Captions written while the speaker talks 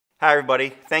Hi, everybody.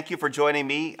 Thank you for joining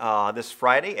me this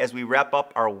Friday as we wrap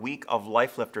up our week of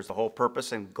Life Lifters. The whole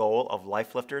purpose and goal of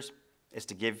Life Lifters is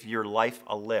to give your life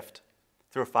a lift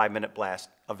through a 5-minute blast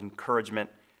of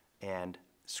encouragement and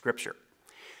scripture.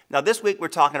 Now, this week we're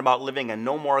talking about living a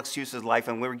no more excuses life,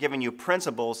 and we're giving you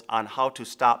principles on how to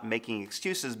stop making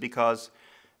excuses because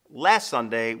last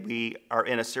Sunday we are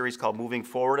in a series called Moving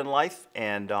Forward in Life,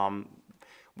 and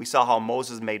we saw how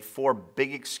Moses made 4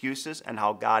 big excuses and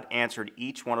how God answered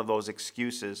each one of those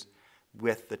excuses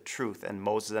with the truth. And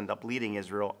Moses ended up leading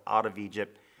Israel out of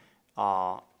Egypt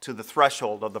to the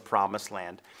threshold of the promised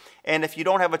land. And if you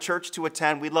don't have a church to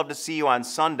attend, we'd love to see you on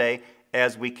Sunday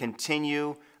as we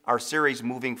continue our series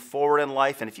Moving Forward in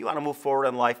Life. And if you want to move forward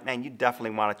in life, man, you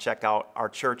definitely want to check out our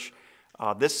church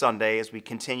this Sunday as we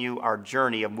continue our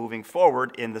journey of moving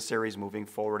forward in the series Moving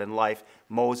Forward in Life,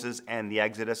 Moses and the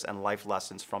Exodus and life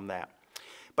lessons from that.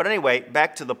 But anyway,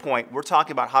 back to the point, we're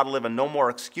talking about how to live a no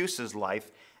more excuses life,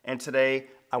 and today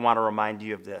I want to remind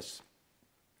you of this.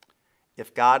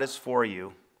 If God is for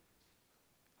you,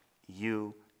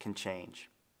 you can change.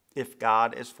 If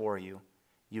God is for you,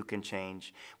 you can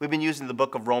change. We've been using the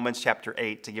book of Romans chapter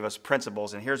 8 to give us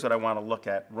principles, and here's what I want to look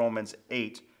at, Romans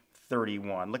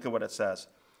 8:31. Look at what it says.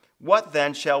 What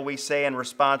then shall we say in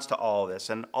response to all of this?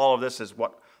 And all of this is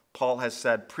what Paul has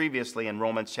said previously in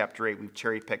Romans chapter 8. We've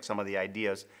cherry-picked some of the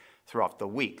ideas throughout the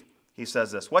week. He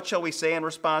says this, what shall we say in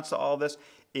response to all this?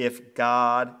 If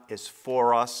God is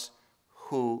for us,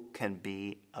 who can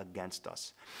be against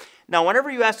us? Now, whenever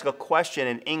you ask a question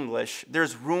in English,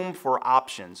 there's room for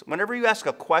options. Whenever you ask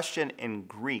a question in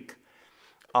Greek,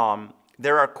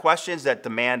 there are questions that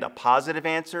demand a positive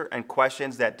answer and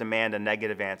questions that demand a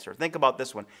negative answer. Think about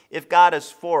this one. If God is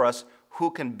for us,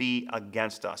 who can be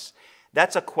against us?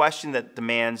 That's a question that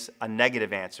demands a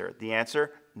negative answer. The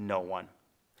answer, no one.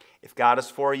 If God is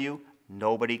for you,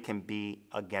 nobody can be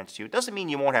against you. It doesn't mean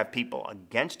you won't have people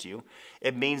against you.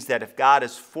 It means that if God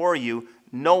is for you,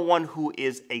 no one who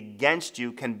is against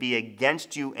you can be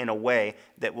against you in a way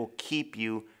that will keep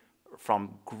you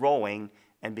from growing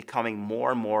and becoming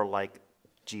more and more like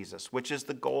Jesus, which is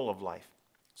the goal of life.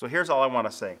 So here's all I want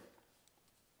to say.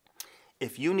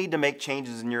 If you need to make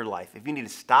changes in your life, if you need to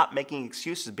stop making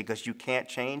excuses because you can't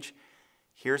change,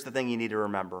 here's the thing you need to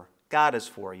remember. God is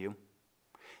for you.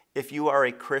 If you are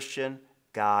a Christian,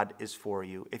 God is for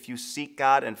you. If you seek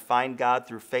God and find God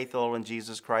through faith alone in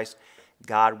Jesus Christ,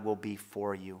 God will be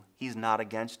for you. He's not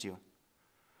against you.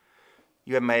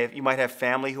 You might have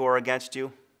family who are against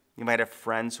you. You might have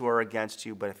friends who are against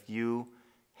you, but if you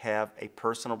have a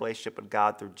personal relationship with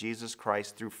God through Jesus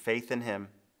Christ, through faith in Him,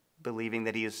 believing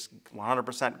that He is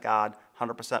 100% God,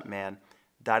 100% man,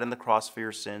 died on the cross for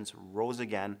your sins, rose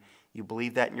again, you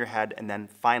believe that in your head, and then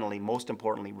finally, most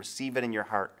importantly, receive it in your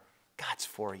heart. God's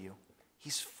for you.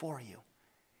 He's for you.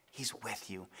 He's with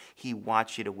you. He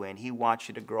wants you to win. He wants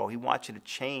you to grow. He wants you to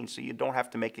change so you don't have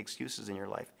to make excuses in your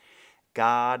life.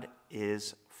 God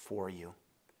is for you.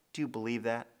 Do you believe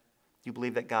that? Do you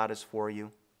believe that God is for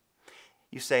you?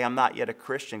 You say, I'm not yet a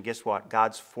Christian. Guess what?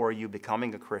 God's for you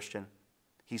becoming a Christian.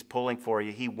 He's pulling for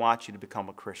you. He wants you to become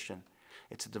a Christian.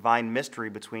 It's a divine mystery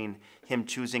between Him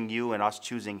choosing you and us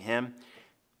choosing Him.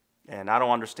 And I don't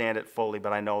understand it fully,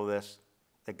 but I know this,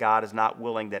 that God is not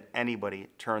willing that anybody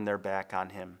turn their back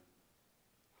on Him.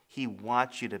 He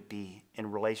wants you to be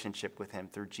in relationship with Him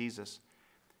through Jesus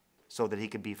so that He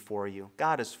could be for you.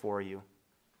 God is for you.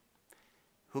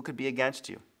 Who could be against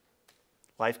you?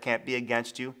 Life can't be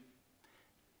against you.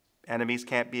 Enemies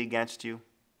can't be against you.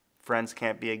 Friends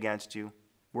can't be against you.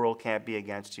 World can't be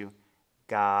against you.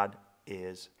 God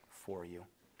is for you.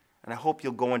 And I hope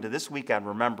you'll go into this weekend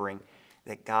remembering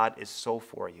that God is so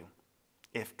for you.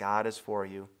 If God is for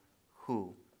you,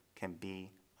 who can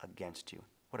be against you?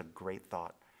 What a great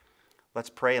thought. Let's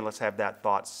pray and let's have that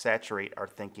thought saturate our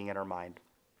thinking and our mind.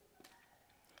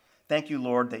 Thank you,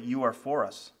 Lord, that you are for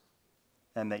us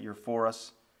and that you're for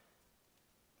us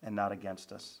and not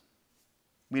against us.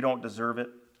 We don't deserve it,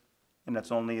 and it's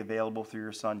only available through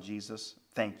your Son, Jesus.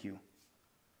 Thank you.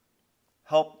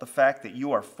 Help the fact that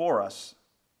you are for us,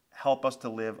 help us to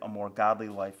live a more godly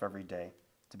life every day,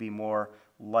 to be more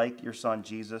like your Son,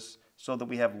 Jesus, so that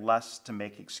we have less to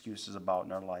make excuses about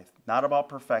in our life. Not about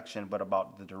perfection, but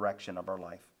about the direction of our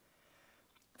life.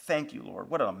 Thank you, Lord.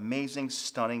 What an amazing,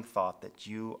 stunning thought that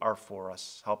you are for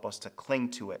us. Help us to cling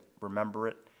to it, remember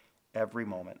it every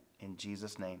moment. In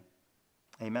Jesus' name,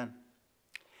 amen.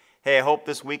 Hey, I hope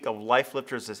this week of Life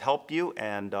Lifters has helped you,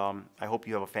 and I hope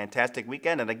you have a fantastic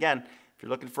weekend. And again, if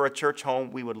you're looking for a church home,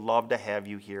 we would love to have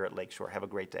you here at Lakeshore. Have a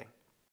great day.